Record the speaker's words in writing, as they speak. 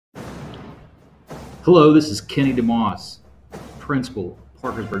Hello, this is Kenny DeMoss, Principal,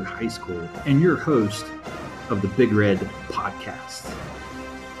 Parkersburg High School, and your host of the Big Red Podcast.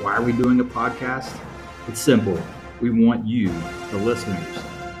 Why are we doing a podcast? It's simple. We want you, the listeners,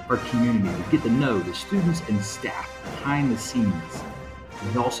 our community, to get to know the students and staff behind the scenes.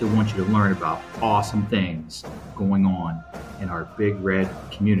 We also want you to learn about awesome things going on in our Big Red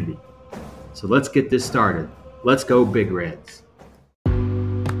community. So let's get this started. Let's go Big Reds.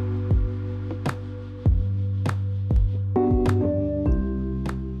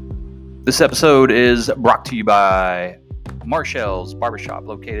 This episode is brought to you by Marshall's Barbershop,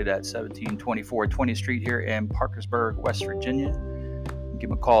 located at 1724 20th Street here in Parkersburg, West Virginia. Give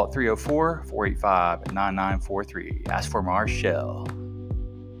them a call at 304-485-9943. Ask for Marshall.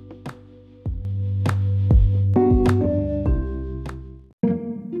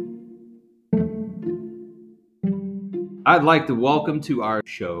 I'd like to welcome to our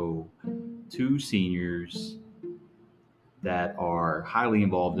show two seniors that are highly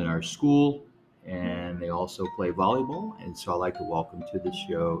involved in our school, and they also play volleyball. And so I'd like to welcome to the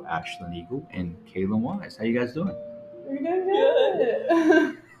show Ashlynn and Caelyn Wise. How you guys doing? We're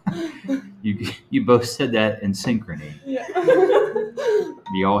doing good. You both said that in synchrony. Yeah. Do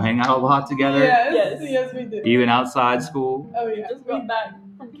you all hang out a lot together? Yes, we do. Even outside school? Oh yeah. Just got back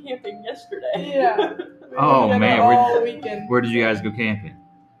from camping yesterday. Yeah. Oh man, all weekend. Where did you guys go camping?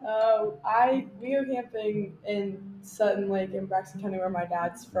 We go camping in Sutton Lake in Braxton County, where my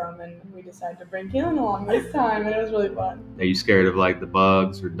dad's from, and we decided to bring Caelyn along this time, and it was really fun. Are you scared of like the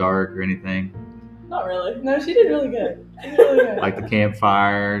bugs or dark or anything? Not really. No, she did really good. Like the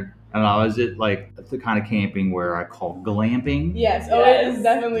campfire? I don't know, is it like the kind of camping where I call glamping? Yes. Oh, it is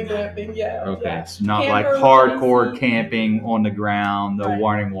definitely glamping. Yeah. Okay, Yeah. so not Camper like with hardcore AC. camping on the ground, the Right.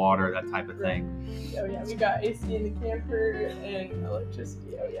 running water, that type of thing. Oh yeah, we got AC in the camper and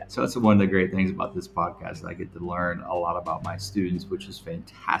electricity. Oh yeah. So that's one of the great things about this podcast. I get to learn a lot about my students, which is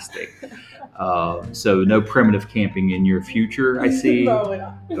fantastic. So no primitive camping in your future, I see. Probably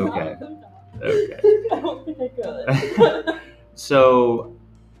not. Okay. I don't think I could. So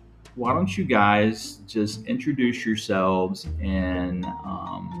why don't you guys just introduce yourselves and,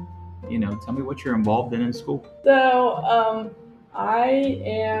 tell me what you're involved in school. So, I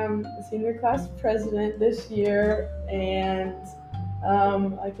am the senior class president this year, and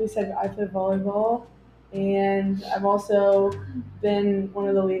like we said, I play volleyball, and I've also been one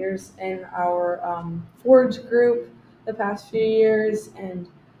of the leaders in our Forge group the past few years and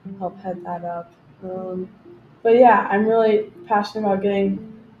help head that up. But yeah, I'm really passionate about getting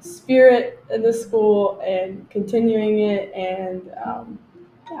spirit in the school and continuing it, and I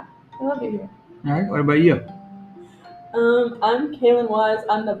love it here. All right, what about you? I'm Caelyn Wise.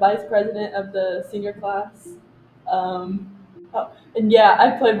 I'm the vice president of the senior class. And yeah,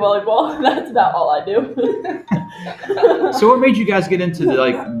 I play volleyball. That's about all I do. So what made you guys get into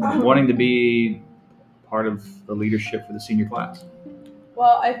wanting to be part of the leadership for the senior class?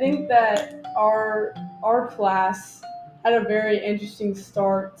 Well, I think that our class had a very interesting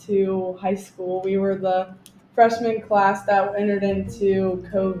start to high school. We were the freshman class that entered into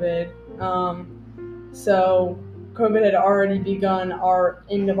COVID. So COVID had already begun our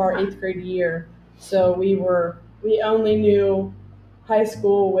end of our 8th grade year. So we only knew high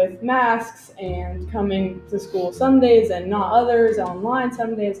school with masks and coming to school some days and not others, online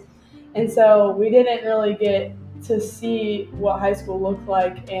some days. And so we didn't really get to see what high school looked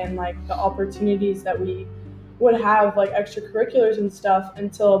like and like the opportunities that we would have, like extracurriculars and stuff,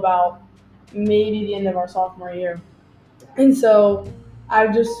 until about maybe the end of our sophomore year. And so I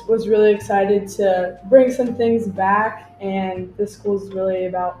just was really excited to bring some things back, and this school is really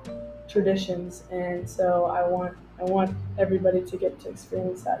about traditions, and so I want everybody to get to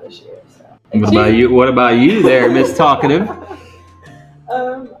experience that this year. So. What about you there, Miss Talkative?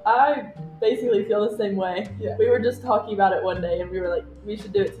 I basically feel the same way. Yeah. We were just talking about it one day, and we were like, we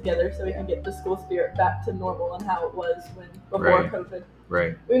should do it together so we can get the school spirit back to normal and how it was before Right. COVID.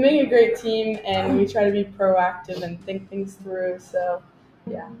 Right. We make a great team, and we try to be proactive and think things through. So,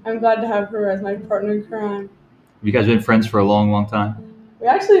 yeah, I'm glad to have her as my partner in crime. Have you guys been friends for a long, long time? We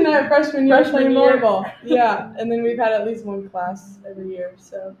actually met freshman year playing year. volleyball. Yeah, and then we've had at least one class every year.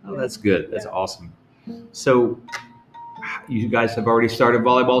 So. Oh, Yeah. that's good. That's Yeah. awesome. So you guys have already started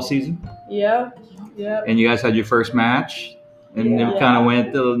volleyball season, Yep. and you guys had your first match, and it kind of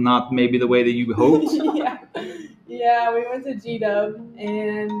went not maybe the way that you hoped. Yeah, we went to G-Dub,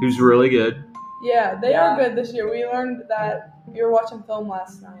 and Who's really good. yeah, they are good this year. We learned that we were watching film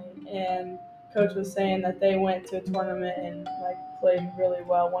last night, and Coach was saying that they went to a tournament and played really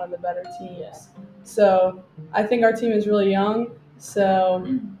well, one of the better teams. So I think our team is really young. So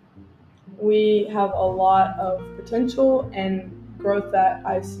we have a lot of potential and growth that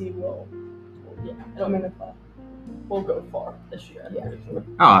I see will come into play. We'll go far this year.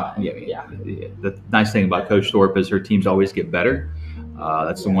 The nice thing about Coach Thorpe is her teams always get better.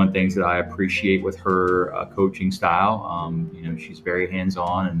 That's the one things that I appreciate with her coaching style. She's very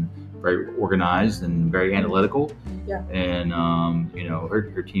hands-on and very organized and very analytical. Yeah. And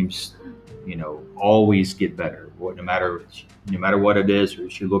her teams, always get better. No matter what it is,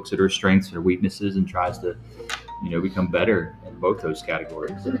 she looks at her strengths and her weaknesses and tries to, become better in both those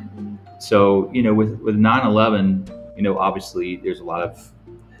categories. So, with 9/11, obviously there's a lot of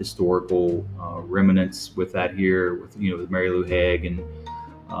historical remnants with that here, with Mary Lou Haig and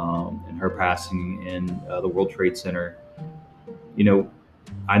her passing in the World Trade Center.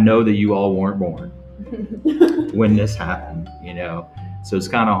 I know that you all weren't born when this happened, so it's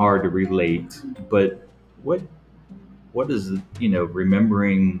kind of hard to relate. But what does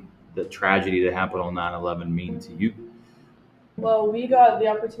remembering the tragedy that happened on 9/11 mean to you? Well, we got the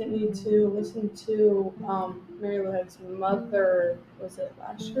opportunity to listen to Mary Lou Haig's mother, was it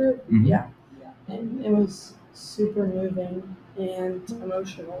last year? Mm-hmm. Yeah. And it was super moving and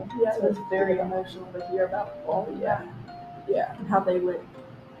emotional. Yeah, it was very emotional to hear about all and how they went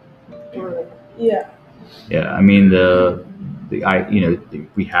through it. Yeah. Yeah, I mean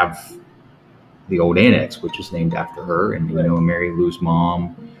we have the old annex, which is named after her, and Mary Lou's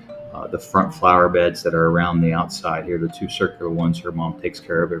mom. The front flower beds that are around the outside here, the two circular ones her mom takes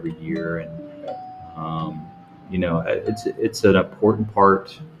care of every year. And, it's an important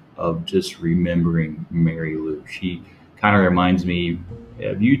part of just remembering Mary Lou. She kind of reminds me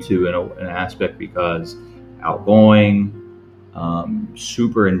of you two in an aspect, because outgoing,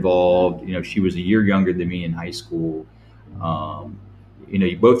 super involved. She was a year younger than me in high school.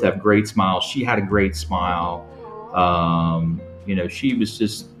 You both have great smiles. She had a great smile.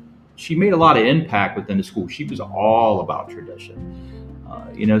 She made a lot of impact within the school. She was all about tradition.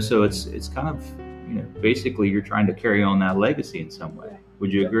 So it's kind of, basically you're trying to carry on that legacy in some way.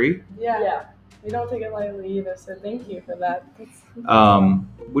 Would you agree? Yeah. We don't take it lightly either, so thank you for that.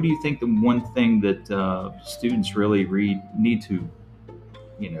 What do you think the one thing that students really need to,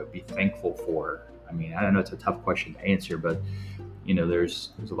 be thankful for? I mean, I don't know, it's a tough question to answer, but,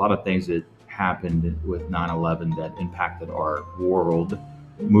 there's a lot of things that happened with 9/11 that impacted our world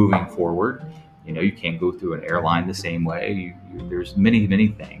moving forward. You can't go through an airline the same way. There's many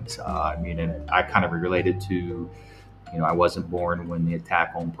things. And I kind of related to, I wasn't born when the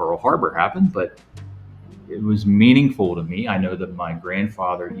attack on Pearl Harbor happened, but it was meaningful to me. I know that my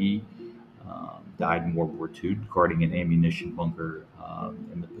grandfather, he died in World War II guarding an ammunition bunker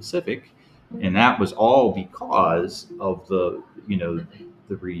in the Pacific, and that was all because of the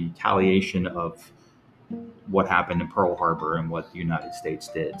retaliation of what happened in Pearl Harbor and what the United States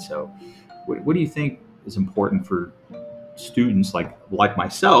did. So what do you think is important for students like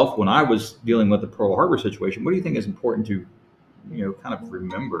myself when I was dealing with the Pearl Harbor situation? What do you think is important to, kind of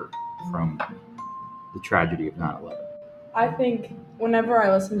remember from the tragedy of 9/11? I think whenever I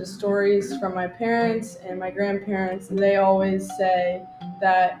listen to stories from my parents and my grandparents, they always say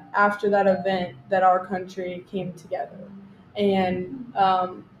that after that event that our country came together and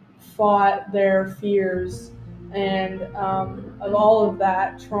fought their fears and of all of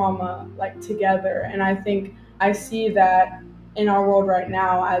that trauma together. And I think I see that in our world right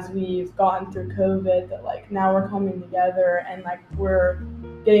now as we've gotten through COVID, that now we're coming together and we're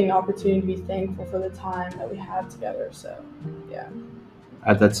getting the opportunity to be thankful for the time that we have together. So yeah,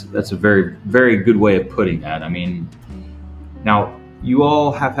 that's a very, very good way of putting that. I mean, now you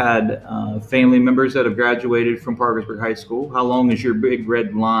all have had family members that have graduated from Parkersburg High School. How long is your big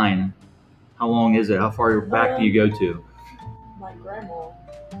red line? How long is it? How far back do you go to? My grandma.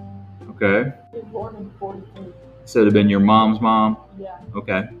 Okay. She was born in 43. So it would have been your mom's mom? Yeah.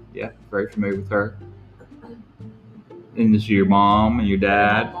 Okay. Yeah, very familiar with her. And this is your mom and your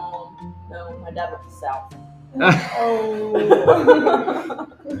dad? My mom. No, my dad went to South.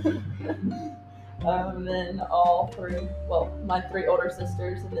 And then my three older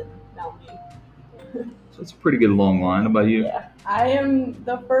sisters, and then now me. So it's a pretty good long line. How about you? Yeah, I am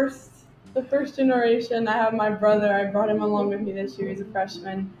the first generation. I have my brother. I brought him along with me this year. He's a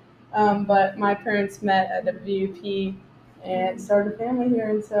freshman. But my parents met at WP and started a family here,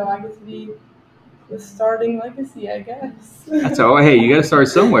 and so I get to be the starting legacy, I guess. That's all. Hey, you got to start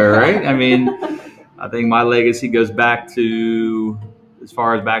somewhere, right? I mean, I think my legacy goes back to as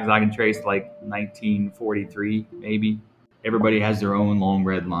far as back as I can trace, 1943, maybe. Everybody has their own long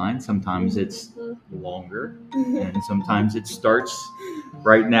red line. Sometimes it's longer, and sometimes it starts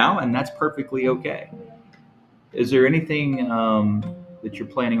right now, and that's perfectly okay. Is there anything that you're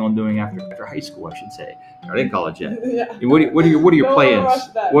planning on doing after high school, I should say? Not in college yet. Yeah. What are your Don't plans? rush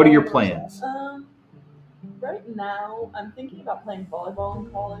that. What are your Don't rush plans? Right now, I'm thinking about playing volleyball in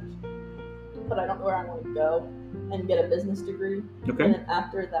college, but I don't know where I want to go and get a business degree. Okay. And then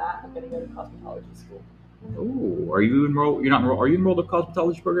after that, I'm going to go to cosmetology school. Oh, are you enrolled? You're not enrolled. Are you enrolled in the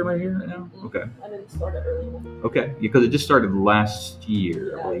cosmetology program right here right now? Okay. I didn't start it early enough. Okay, because it just started last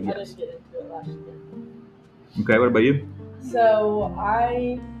year. Yeah, I believe. I Yes. didn't get into it last year. Okay. What about you? So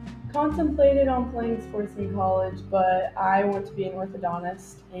I contemplated on playing sports in college, but I want to be an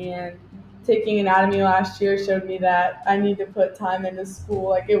orthodontist, and taking anatomy last year showed me that I need to put time into school.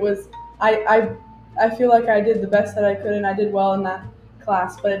 Like it was, I feel like I did the best that I could, and I did well in that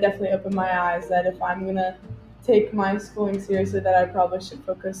class, but it definitely opened my eyes that if I'm gonna take my schooling seriously, that I probably should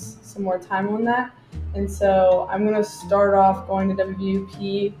focus some more time on that. And so I'm gonna start off going to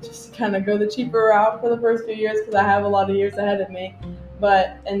WP, just kind of go the cheaper route for the first few years because I have a lot of years ahead of me.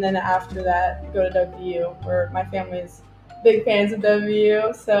 And then after that, go to W, where my family is big fans of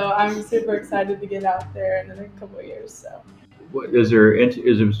W. So I'm super excited to get out there in the next couple of years. So. Is there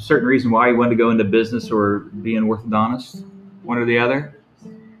a certain reason why you wanted to go into business or be an orthodontist? One or the other?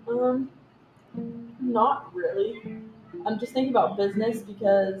 Not really. I'm just thinking about business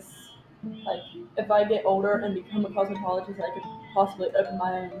because, like, if I get older and become a cosmetologist, I could possibly open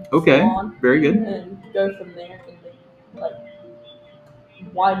my own salon. Very good. And go from there and like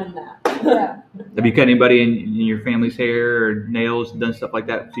widen that. Yeah. Have you cut anybody in your family's hair or nails, done stuff like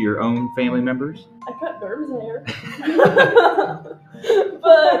that to your own family members? I cut Germ's hair,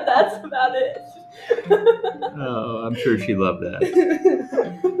 but that's about it. Oh, I'm sure she loved that.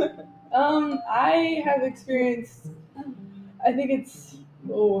 I have experienced, I think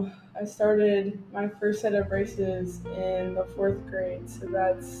I started my first set of braces in the 4th grade, so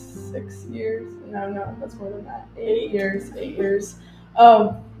that's 6 years. No, that's more than that. 8 years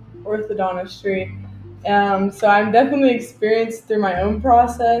of orthodontistry. So I'm definitely experienced through my own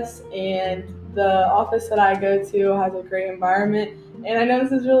process, and the office that I go to has a great environment. And I know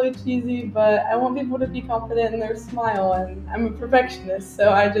this is really cheesy, but I want people to be confident in their smile, and I'm a perfectionist, so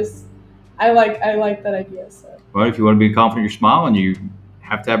I like that idea. So. Well, if you want to be confident in your smile and you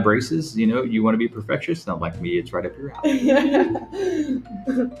have to have braces, you want to be a perfectionist, not like me, it's right up your alley.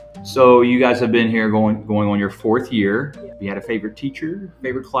 So you guys have been here going on your 4th year. Yeah. You had a favorite teacher,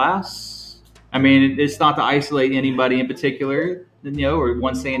 favorite class? I mean, it's not to isolate anybody in particular, or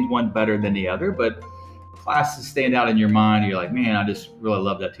one saying one better than the other, but classes stand out in your mind. You're like, man, I just really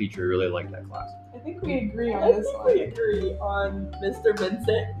love that teacher. I really like that class. I think we agree on I this think one. we agree on Mr.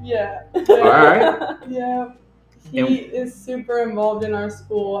 Vincent. Yeah. All right. Yeah. He is super involved in our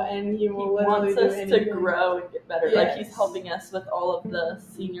school, and he will literally wants us do anything to grow and get better. Yes. Like, he's helping us with all of the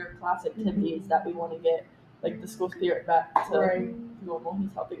senior class activities that we want to get, like the school spirit back to normal.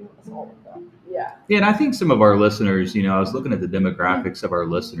 He's helping us all with that. Yeah. Yeah, and I think some of our listeners, I was looking at the demographics of our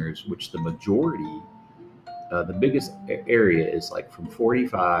listeners, which the majority, the biggest area is like from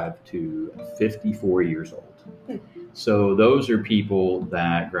 45 to 54 years old. So those are people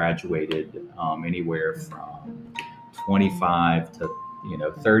that graduated anywhere from 25 to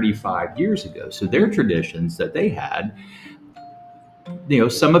 35 years ago. So their traditions that they had,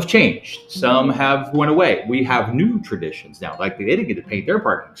 some have changed, some have went away. We have new traditions now, like they didn't get to paint their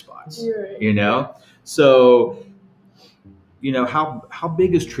parking spots. Right. So how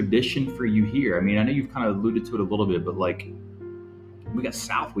big is tradition for you here? I mean, I know you've kind of alluded to it a little bit, but like we got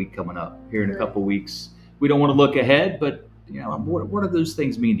South Week coming up here in a couple weeks. We don't want to look ahead, but what do those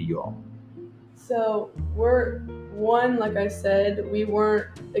things mean to you all? So like I said, we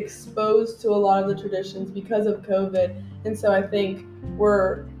weren't exposed to a lot of the traditions because of COVID, and so I think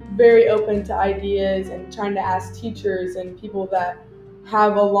we're very open to ideas and trying to ask teachers and people that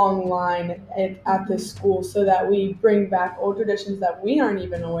have a long line at this school so that we bring back old traditions that we aren't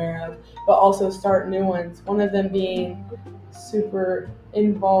even aware of, but also start new ones. One of them being super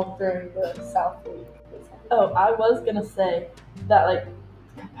involved during the South Week. Oh, I was going to say that, like,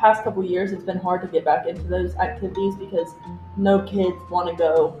 past couple years, it's been hard to get back into those activities because no kids want to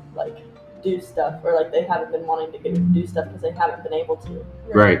go, like, do stuff, or, like, they haven't been wanting to go do stuff because they haven't been able to.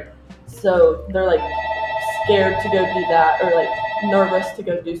 Right. So they're, like, scared to go do that, or, like, nervous to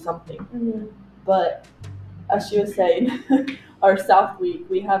go do something. Mm-hmm. But as she was saying, our South Week,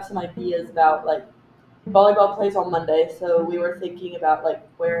 we have some ideas about, like, volleyball plays on Monday, so we were thinking about, like,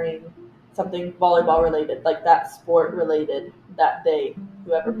 wearing something volleyball related, like that sport related that day,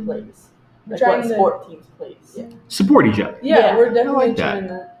 whoever plays. Like what sport teams plays. Yeah. Support each other. Yeah, we're definitely like trying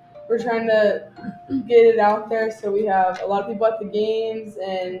that. We're trying to get it out there so we have a lot of people at the games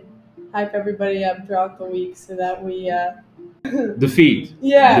and hype everybody up throughout the week so that we Defeat.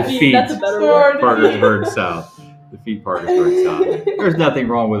 Yeah. Defeat. That's a better word. Parkersburg South. Defeat Parkersburg South. There's nothing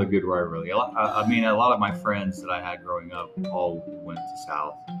wrong with a good rivalry. I mean, a lot of my friends that I had growing up all went to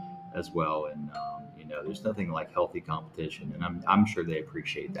South as well, and there's nothing like healthy competition, and I'm sure they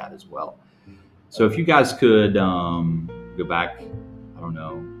appreciate that as well. So if you guys could go back, I don't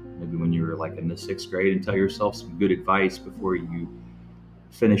know, maybe when you were like in the 6th grade, and tell yourself some good advice before you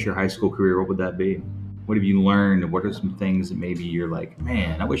finish your high school career, what would that be? What have you learned? What are some things that maybe you're like,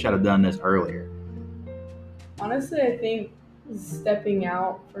 man, I wish I'd have done this earlier? Honestly, I think stepping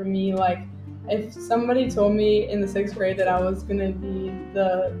out for me, like if somebody told me in the 6th grade that I was going to be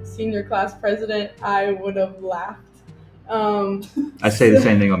the senior class president, I would have laughed. I say the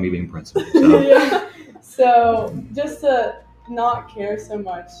same thing on me being principal. So. Yeah. So just to not care so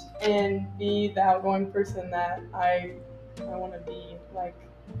much and be the outgoing person that I want to be, like,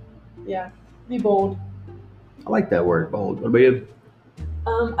 yeah, be bold. I like that word, bold. What about you?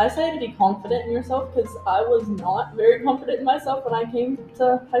 I say to be confident in yourself, because I was not very confident in myself when I came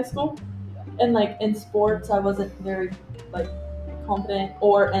to high school. And like in sports, I wasn't very like confident,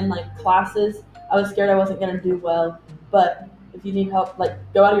 or in like classes, I was scared I wasn't going to do well. But if you need help, like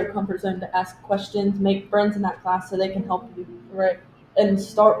go out of your comfort zone to ask questions, make friends in that class so they can help you, right? And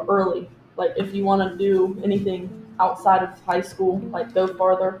start early. Like if you want to do anything outside of high school, like go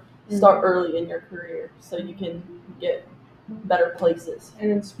farther, start early in your career so you can get better places.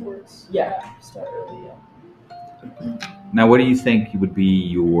 And in sports, start early. Now, what do you think would be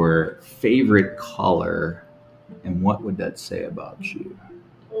your favorite color, and what would that say about you?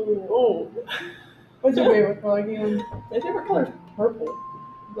 Oh. What's your favorite color again? My favorite color is purple,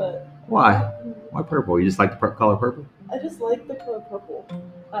 but Why? Why purple? You just like the color purple? I just like the color purple.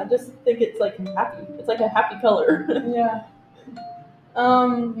 I just think it's like happy. It's like a happy color. Yeah.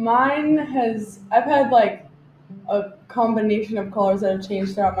 I've had like a combination of colors that have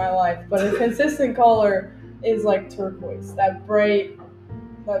changed throughout my life, but a consistent color is like turquoise. That bright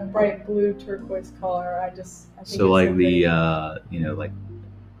blue turquoise color. I think so like the like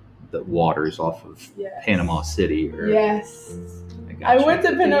the waters off of Panama City. Or, yes. I went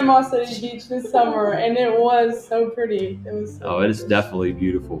to Panama City Beach this summer, and it was so pretty. It was. It is definitely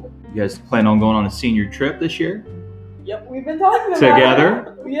beautiful. You guys plan on going on a senior trip this year? Yep, we've been talking about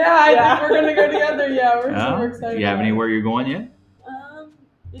together. It. Yeah, I think we're gonna go together. Yeah, we're super excited. Do you have anywhere you're going yet?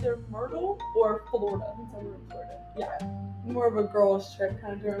 Either Myrtle or Florida. Yeah, more of a girls' trip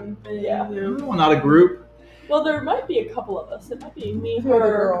kind of driven thing. Yeah, well, not a group. Well, there might be a couple of us. It might be me, her,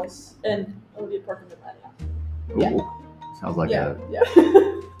 girls, and Olivia Parker and Maddie. Yeah. Sounds like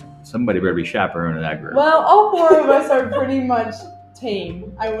somebody better be chaperoning that group. Well, all 4 of us are pretty much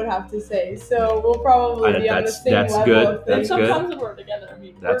tame, I would have to say. So we'll probably be on the same level good. of things. That's sometimes good. we're together. I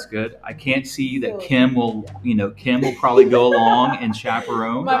mean, that's good. I can't see that Kim will, Kim will probably go along and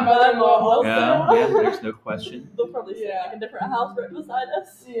chaperone. My mother-in-law also. Yeah, there's no question. They'll probably sit in like a different house right beside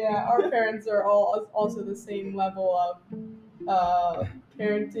us. Yeah, our parents are all also the same level of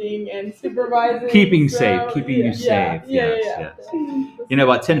parenting and supervising. Keeping you safe. Yes.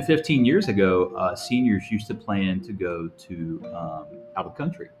 About 10, 15 years ago, seniors used to plan to go to out of the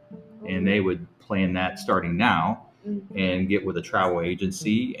country. And they would plan that starting now and get with a travel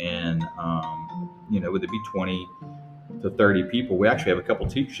agency. And, would it be 20 to 30 people? We actually have a couple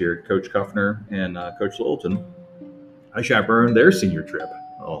teachers here, Coach Kuffner and Coach Littleton. I chaperoned their senior trip.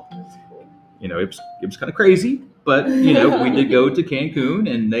 Oh, it was kind of crazy. But, we did go to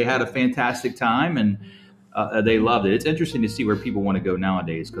Cancun, and they had a fantastic time, and they loved it. It's interesting to see where people want to go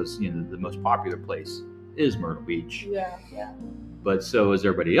nowadays because, the most popular place is Myrtle Beach. Yeah. But so is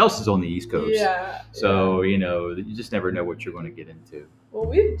everybody else is on the East Coast. Yeah. So, you just never know what you're going to get into. Well,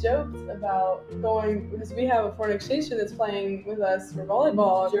 we've joked about going, because we have a foreign exchange student that's playing with us for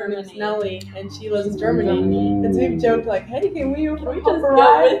volleyball. Her name's Nelly, and she lives in Germany. Ooh. And so we've joked like, hey, can we just go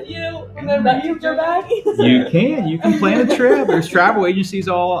with you whenever you go back? You can plan a trip. There's travel agencies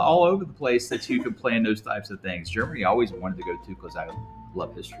all over the place that you can plan those types of things. Germany I always wanted to go to because I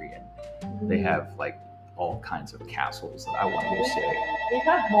love history, and they have like all kinds of castles that I want to go see. We've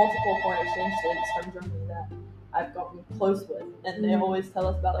had multiple foreign exchange students from Germany that I've gotten close with, and they always tell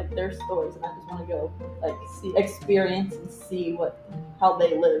us about like their stories, and I just want to go like experience and see how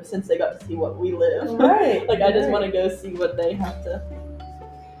they live, since they got to see what we live. Right. Like I just want to go see what they have to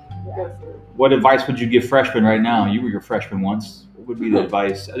go through. What advice would you give freshmen right now? You were your freshman once. What would be the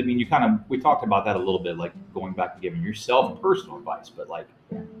advice? I mean, we talked about that a little bit, like going back and giving yourself personal advice, but like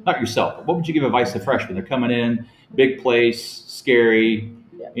not yourself. But what would you give advice to freshmen? They're coming in, big place, scary.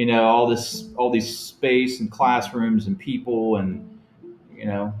 All these space and classrooms and people, and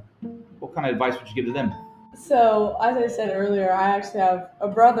what kind of advice would you give to them? So, as I said earlier, I actually have a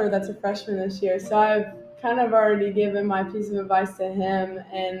brother that's a freshman this year. So, I've kind of already given my piece of advice to him.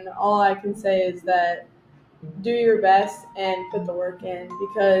 And all I can say is that do your best and put the work in.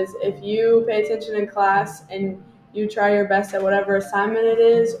 Because if you pay attention in class and you try your best at whatever assignment it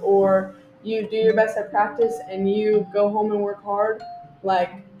is, or you do your best at practice and you go home and work hard,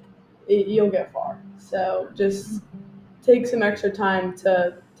 you'll get far. So, just take some extra time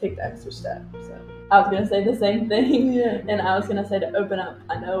to take the extra step. So. I was gonna say the same thing, Yeah. and I was gonna say to open up.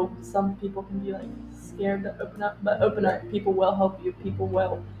 I know some people can be like scared to open up, but open up. People will help you. People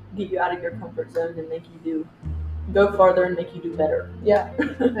will get you out of your comfort zone and make you go farther and make you do better. Yeah.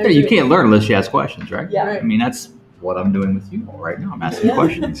 You can't learn unless you ask questions, right? Yeah. Right. I mean, that's what I'm doing with you all right now. I'm asking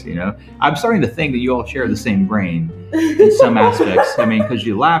questions, I'm starting to think that you all share the same brain in some aspects. I mean, because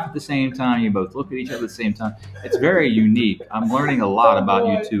you laugh at the same time, you both look at each other at the same time. It's very unique. I'm learning a lot about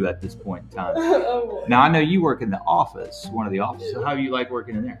you two at this point in time. Oh, boy. Now, I know you work in the office, one of the offices. So how do you like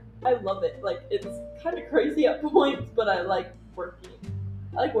working in there? I love it. Like, it's kind of crazy at points, but I like working.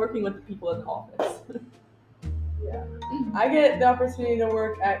 I like working with the people in the office. Yeah. I get the opportunity to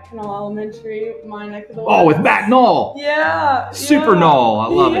work at Caelyn Elementary, my neck of the woods. Oh, with Matt Knoll. Yeah. Super Knoll. I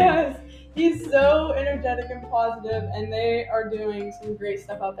love it. He's so energetic and positive, and they are doing some great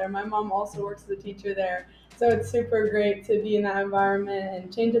stuff out there. My mom also works as a teacher there, so it's super great to be in that environment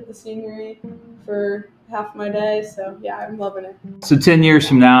and change up the scenery for half my day. So yeah, I'm loving it. So 10 years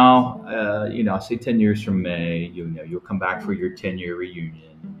from now, I say 10 years from May, you'll come back for your 10-year reunion.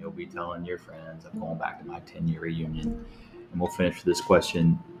 You'll be telling your friends, I'm going back to my 10-year reunion. And we'll finish with this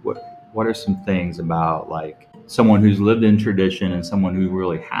question. What are some things about like someone who's lived in tradition and someone who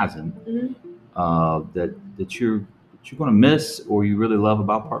really hasn't, that you're going to miss or you really love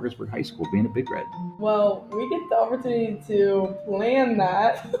about Parkersburg High School being a Big Red? Well, we get the opportunity to plan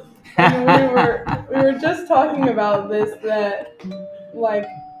that. And we were just talking about this, that like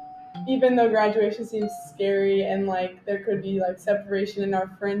even though graduation seems scary and like there could be like separation in our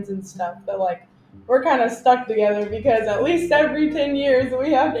friends and stuff, but like we're kind of stuck together because at least every 10 years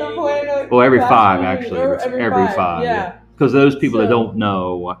we have to plan a Well, every class 5 reunion, actually. or Every five. Yeah. Because those people that don't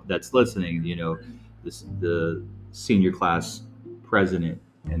know that's listening, the senior class president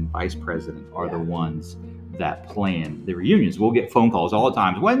and vice president are the ones that plan the reunions. We'll get phone calls all the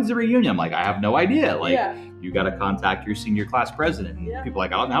time. When's the reunion? I'm like, I have no idea. You got to contact your senior class president. And people are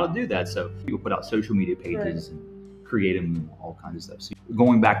like, I don't know how to do that. So people put out social media pages and create them and all kinds of stuff. So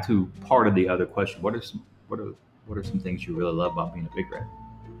going back to part of the other question, what are some things you really love about being a Big Red?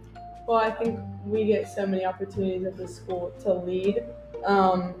 Well, I think we get so many opportunities at the school to lead,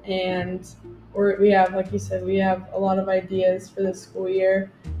 and we have, like you said, we have a lot of ideas for the school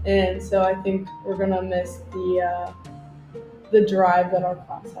year, and so I think we're gonna miss the drive that our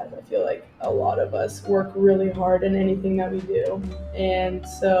class has. I feel like a lot of us work really hard in anything that we do, and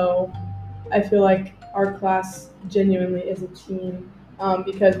so I feel like our class genuinely is a team,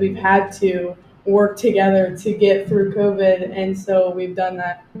 because we've had to work together to get through COVID, and so we've done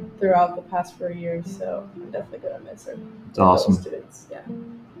that throughout the past 4 years. So I'm definitely gonna miss it. It's awesome. Students, yeah.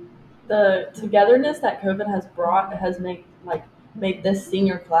 The togetherness that COVID has brought has made this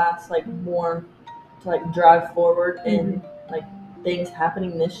senior class like more to like drive forward and like things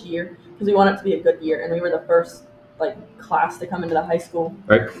happening this year, because we want it to be a good year, and we were the first like class to come into the high school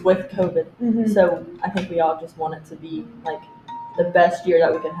with COVID. So I think we all just want it to be like the best year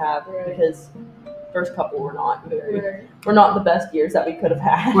that we can have, because first couple were not the best years that we could have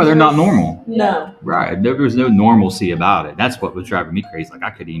had. Well, they're not normal. No. Right. There was no normalcy about it. That's what was driving me crazy. Like I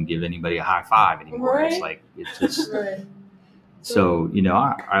couldn't even give anybody a high five anymore. Right. It's like, it's just, so,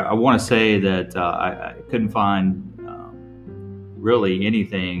 I want to say that I couldn't find really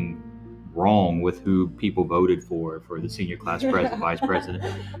anything wrong with who people voted for the senior class president, vice president.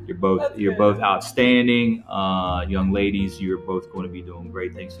 You're both outstanding young ladies. You're both going to be doing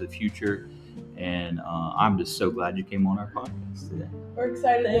great things for the future, and I'm just so glad you came on our podcast today. We're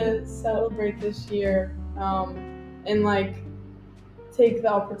excited to celebrate this year, and like take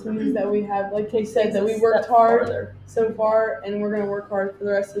the opportunities that we have. Like you said, that we worked hard so far, and we're going to work hard for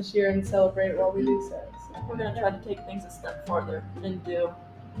the rest of this year and celebrate while we do so. We're going to try to take things a step farther and do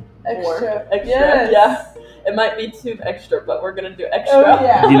extra. Yes. Yeah. It might be too extra, but we're going to do extra. Oh,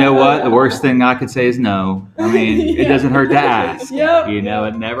 yeah. You know what? The worst thing I could say is no. I mean, it doesn't hurt to ask. It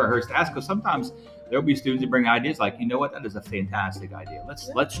never hurts to ask, because sometimes there'll be students that bring ideas like, you know what, that is a fantastic idea.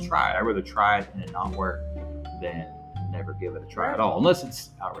 Let's try it. I'd rather try it and it not work than never give it a try at all, unless it's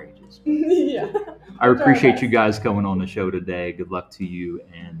outrageous. I appreciate you guys coming on the show today. Good luck to you.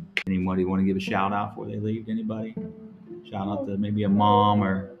 And anybody want to give a shout out before they leave? Anybody? Shout out to maybe a mom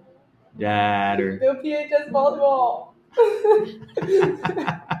or Dad. Go PHS volleyball.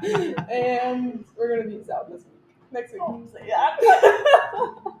 And we're gonna beat South this week. Next week. Say that.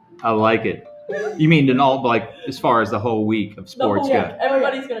 I like it. You mean in all, like, as far as the whole week of sports The whole go? week.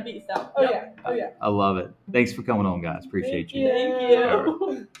 Everybody's gonna beat South. Oh Yep. yeah. Oh yeah. I love it. Thanks for coming on, guys. Appreciate you. Thank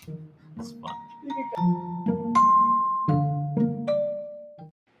you. It's fun. You can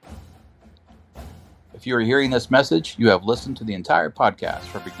If you are hearing this message, you have listened to the entire podcast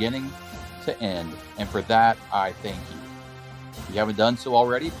from beginning to end, and for that, I thank you. If you haven't done so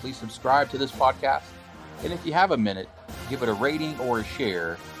already, please subscribe to this podcast, and if you have a minute, give it a rating or a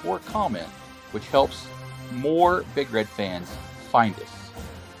share or a comment, which helps more Big Red fans find us.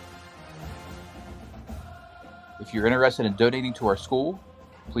 If you're interested in donating to our school,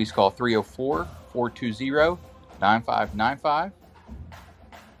 please call 304-420-9595.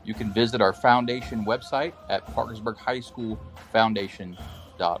 You can visit our foundation website at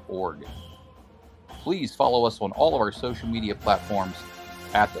parkersburghighschoolfoundation.org. Please follow us on all of our social media platforms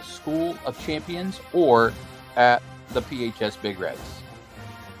at the School of Champions or at the PHS Big Reds.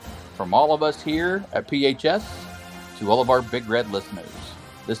 From all of us here at PHS to all of our Big Red listeners,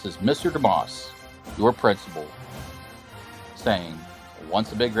 this is Mr. DeMoss, your principal, saying,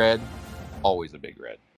 once a Big Red, always a Big Red.